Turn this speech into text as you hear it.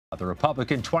The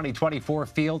Republican 2024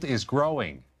 field is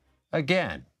growing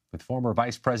again, with former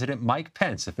Vice President Mike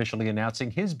Pence officially announcing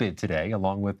his bid today,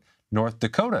 along with North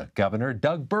Dakota Governor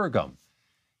Doug Burgum.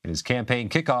 In his campaign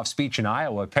kickoff speech in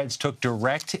Iowa, Pence took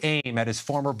direct aim at his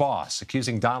former boss,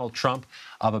 accusing Donald Trump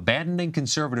of abandoning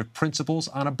conservative principles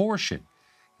on abortion.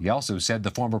 He also said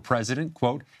the former president,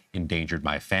 quote, endangered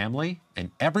my family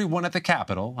and everyone at the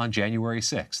Capitol on January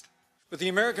 6th. But the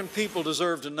American people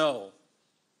deserve to know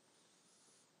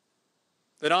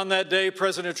that on that day,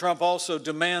 President Trump also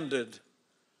demanded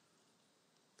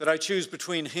that I choose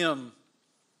between him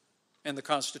and the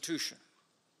Constitution.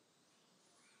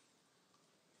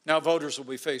 Now voters will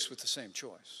be faced with the same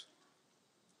choice.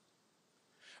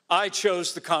 I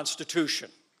chose the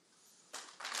Constitution,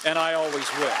 and I always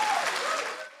will.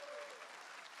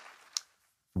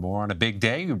 For more on a big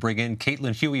day, we bring in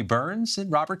Caitlin Huey-Burns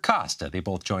and Robert Costa. They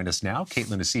both join us now.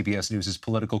 Caitlin is CBS News'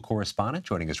 political correspondent,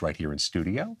 joining us right here in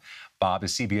studio. Bob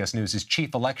is CBS News'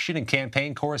 chief election and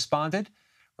campaign correspondent,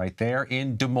 right there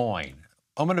in Des Moines.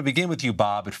 I'm going to begin with you,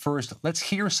 Bob. But first, let's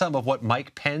hear some of what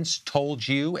Mike Pence told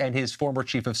you and his former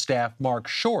chief of staff, Mark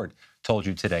Short, told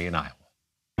you today in Iowa.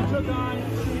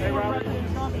 Hey, Robert.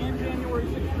 Trump and January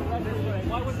 6th.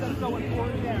 Why was that so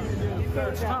important?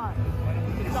 It's time.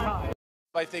 It's time.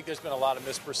 I think there's been a lot of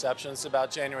misperceptions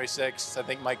about January 6th. I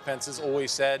think Mike Pence has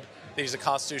always said that he's a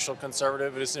constitutional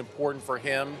conservative. It is important for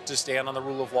him to stand on the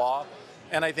rule of law.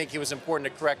 And I think it was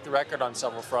important to correct the record on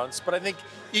several fronts. But I think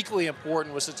equally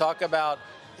important was to talk about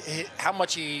how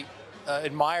much he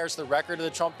admires the record of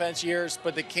the Trump-Pence years,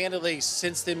 but that candidly,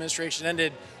 since the administration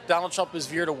ended, Donald Trump has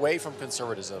veered away from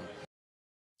conservatism.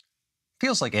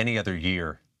 Feels like any other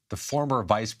year, the former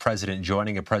vice president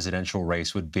joining a presidential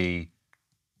race would be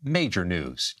major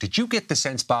news. Did you get the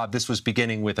sense, Bob, this was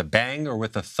beginning with a bang or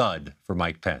with a thud for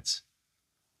Mike Pence?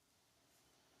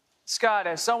 Scott,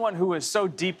 as someone who has so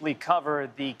deeply covered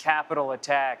the Capitol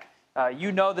attack,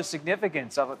 you know the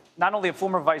significance of not only a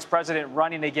former vice president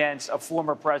running against a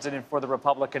former president for the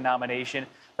Republican nomination,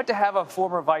 but to have a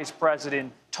former vice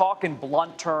president talk in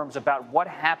blunt terms about what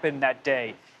happened that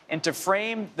day and to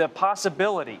frame the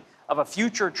possibility of a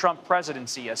future Trump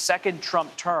presidency, a second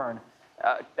Trump term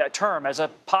as a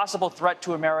possible threat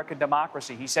to American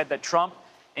democracy. He said that Trump,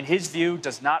 in his view,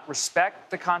 does not respect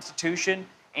the Constitution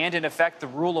and, in effect, the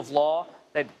rule of law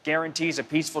that guarantees a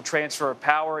peaceful transfer of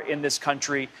power in this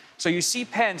country. So you see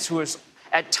Pence, who has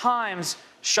at times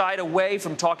shied away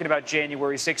from talking about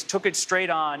January 6th, took it straight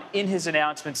on in his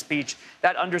announcement speech.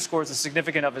 That underscores the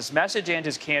significance of his message and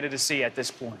his candidacy at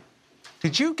this point.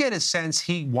 Did you get a sense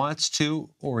he wants to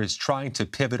or is trying to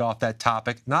pivot off that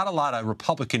topic? Not a lot of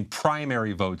Republican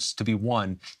primary votes to be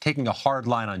won, taking a hard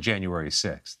line on January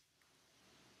 6th.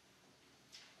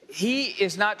 He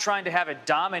is not trying to have it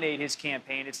dominate his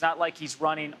campaign. It's not like he's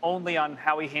running only on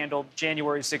how he handled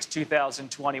January 6,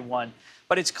 2021.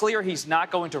 But it's clear he's not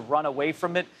going to run away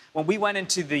from it. When we went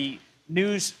into the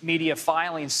News Media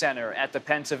Filing Center at the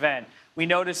Pence event, we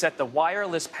noticed that the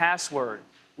wireless password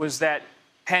was that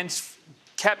Pence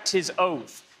kept his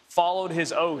oath, followed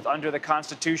his oath under the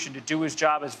Constitution to do his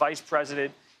job as vice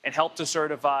president and help to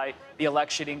certify the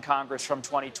election in Congress from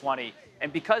 2020.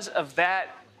 And because of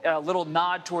that little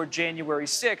nod toward January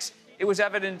 6th, it was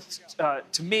evident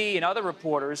to me and other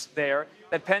reporters there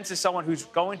that Pence is someone who's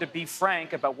going to be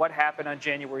frank about what happened on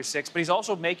January 6th, but he's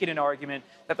also making an argument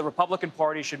that the Republican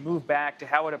Party should move back to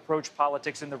how it approached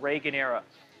politics in the Reagan era,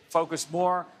 focus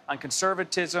more on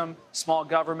conservatism, small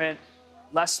government,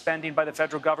 less spending by the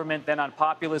federal government than on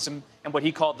populism and what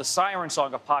he called the siren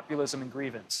song of populism and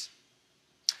grievance.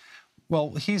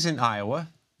 Well, he's in Iowa.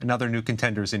 Another new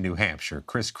contender's in New Hampshire.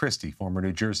 Chris Christie, former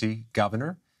New Jersey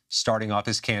governor, starting off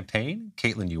his campaign.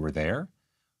 Caitlin, you were there.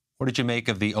 What did you make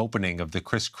of the opening of the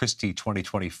Chris Christie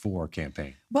 2024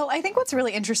 campaign? Well, I think what's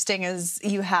really interesting is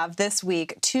you have this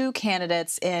week two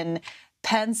candidates in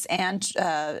Pence and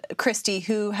Christie,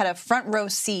 who had a front row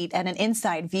seat and an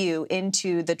inside view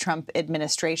into the Trump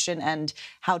administration and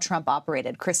how Trump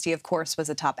operated. Christie, of course, was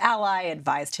a top ally,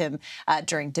 advised him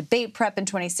during debate prep in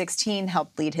 2016,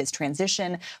 helped lead his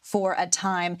transition for a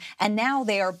time. And now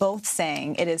they are both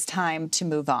saying it is time to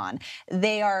move on.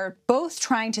 They are both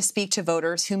trying to speak to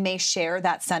voters who may share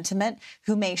that sentiment,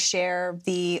 who may share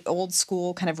the old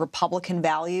school kind of Republican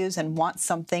values and want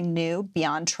something new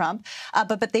beyond Trump.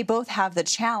 But they both have have the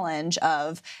challenge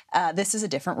of this is a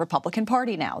different Republican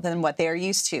Party now than what they are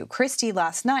used to. Christie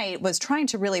last night was trying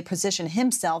to really position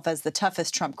himself as the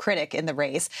toughest Trump critic in the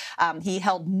race. He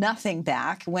held nothing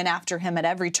back, went after him at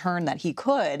every turn that he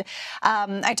could.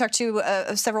 I talked to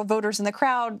several voters in the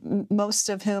crowd, most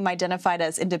of whom identified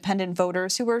as independent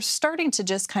voters who were starting to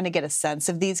just kind of get a sense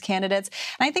of these candidates.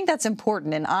 And I think that's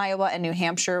important in Iowa and New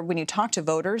Hampshire. When you talk to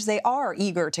voters, they are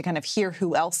eager to kind of hear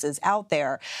who else is out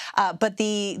there. But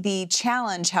the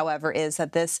challenge, however, is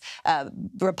that this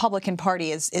Republican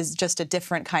Party is just a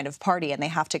different kind of party, and they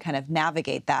have to kind of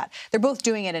navigate that. They're both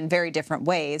doing it in very different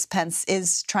ways. Pence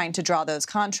is trying to draw those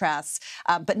contrasts,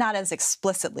 but not as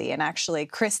explicitly. And actually,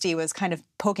 Christie was kind of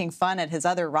poking fun at his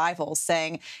other rivals,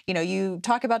 saying, you know, you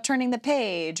talk about turning the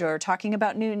page or talking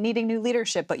about needing new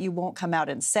leadership, but you won't come out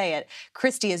and say it.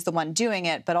 Christie is the one doing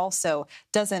it, but also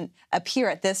doesn't appear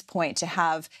at this point to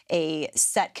have a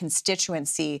set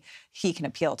constituency he can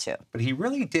appeal to. But he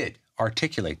really did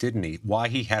articulate, didn't he, why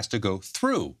he has to go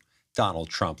through Donald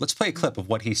Trump. Let's play a clip of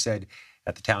what he said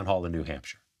at the town hall in New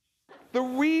Hampshire. The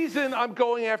reason I'm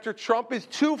going after Trump is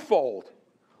twofold.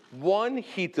 One,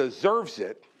 he deserves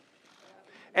it.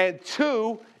 And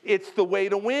two, it's the way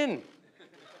to win.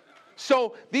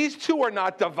 So these two are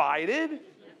not divided.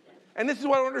 And this is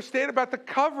what I don't understand about the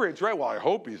coverage, right? Well, I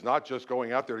hope he's not just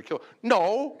going out there to kill.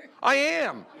 No, I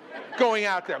am going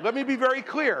out there. Let me be very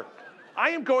clear. I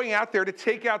am going out there to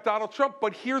take out Donald Trump,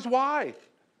 but here's why.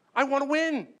 I want to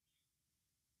win.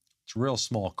 It's a real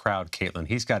small crowd, Caitlin.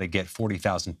 He's got to get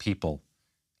 40,000 people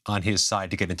on his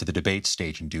side to get into the debate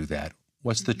stage and do that.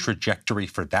 What's the trajectory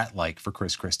for that like for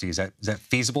Chris Christie? Is that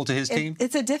feasible to his team?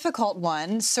 It's a difficult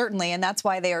one, certainly, and that's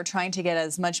why they are trying to get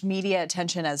as much media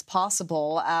attention as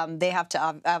possible. They have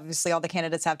to, obviously, all the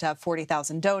candidates have to have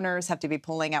 40,000 donors, have to be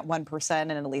polling at 1% in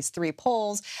at least 3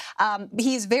 polls.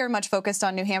 He's very much focused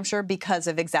on New Hampshire because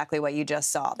of exactly what you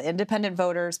just saw. The independent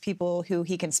voters, people who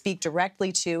he can speak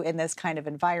directly to in this kind of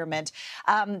environment.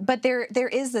 But there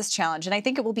is this challenge, and I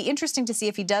think it will be interesting to see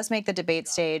if he does make the debate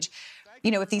stage. You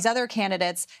know, if these other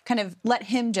candidates kind of let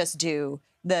him just do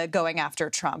the going after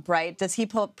Trump, right? Does he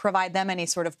provide them any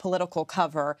sort of political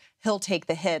cover? He'll take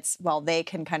the hits while they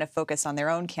can kind of focus on their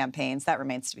own campaigns. That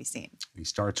remains to be seen. He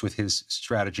starts with his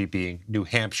strategy being New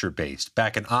Hampshire-based.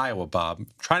 Back in Iowa, Bob,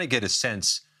 trying to get a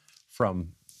sense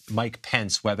from Mike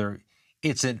Pence whether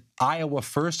it's an Iowa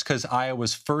first because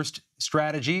Iowa's first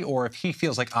strategy, or if he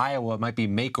feels like Iowa might be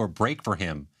make or break for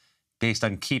him based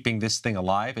on keeping this thing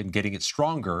alive and getting it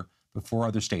stronger before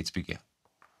other states begin.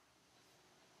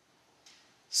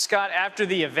 Scott, after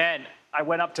the event, I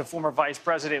went up to former Vice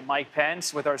President Mike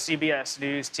Pence with our CBS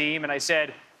News team, and I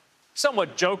said,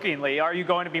 somewhat jokingly, are you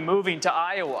going to be moving to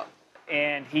Iowa?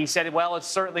 And he said, well, it's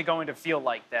certainly going to feel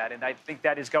like that, and I think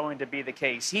that is going to be the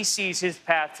case. He sees his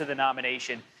path to the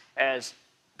nomination as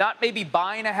not maybe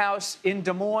buying a house in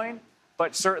Des Moines,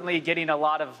 but certainly getting a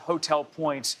lot of hotel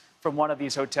points from one of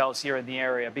these hotels here in the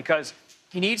area, because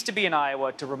he needs to be in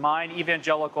Iowa to remind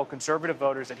evangelical conservative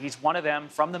voters that he's one of them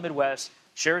from the Midwest,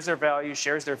 shares their values,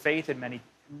 shares their faith in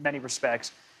many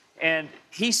respects. And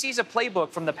he sees a playbook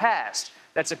from the past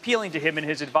that's appealing to him and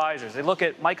his advisors. They look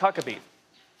at Mike Huckabee,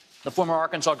 the former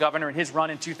Arkansas governor, in his run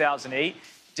in 2008,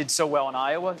 did so well in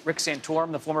Iowa. Rick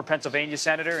Santorum, the former Pennsylvania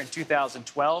senator, in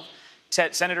 2012.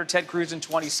 Senator Ted Cruz in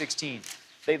 2016.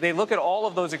 They look at all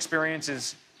of those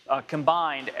experiences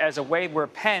combined as a way where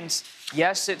Pence,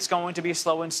 yes, it's going to be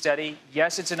slow and steady.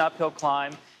 Yes, it's an uphill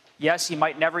climb. Yes, he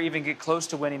might never even get close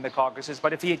to winning the caucuses.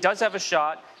 But if he does have a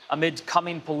shot amid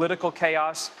coming political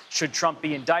chaos, should Trump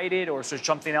be indicted or should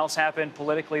something else happen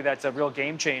politically that's a real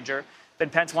game changer, then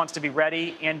Pence wants to be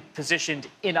ready and positioned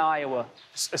in Iowa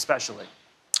especially.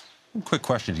 Quick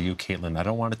question to you, Caitlin. I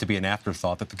don't want it to be an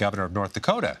afterthought that the governor of North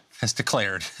Dakota has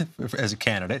declared as a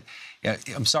candidate.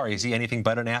 I'm sorry, is he anything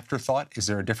but an afterthought? Is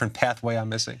there a different pathway I'm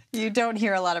missing? You don't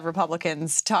hear a lot of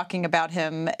Republicans talking about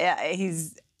him.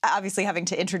 He's obviously having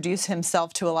to introduce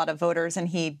himself to a lot of voters, and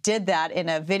he did that in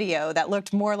a video that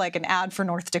looked more like an ad for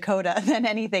North Dakota than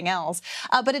anything else.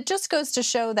 But it just goes to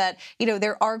show that, you know,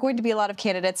 there are going to be a lot of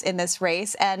candidates in this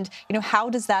race, and, you know, how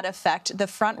does that affect the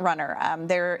front runner?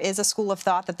 There is a school of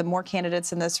thought that the more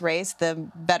candidates in this race, the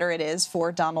better it is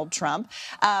for Donald Trump.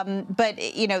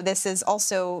 But, you know, this is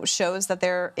also shows that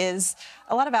there is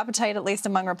a lot of appetite, at least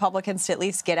among Republicans, to at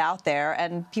least get out there.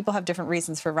 And people have different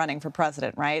reasons for running for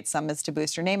president, right? Some is to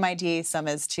boost your name ID, some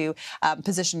is to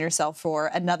position yourself for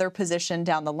another position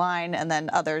down the line, and then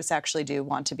others actually do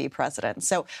want to be president.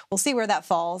 So we'll see where that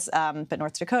falls. But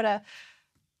North Dakota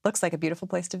looks like a beautiful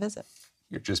place to visit.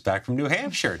 You're just back from New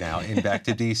Hampshire now and back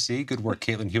to D.C. Good work,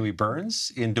 Caitlin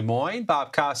Huey-Burns. In Des Moines,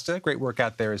 Bob Costa. Great work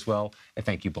out there as well. And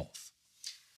thank you both.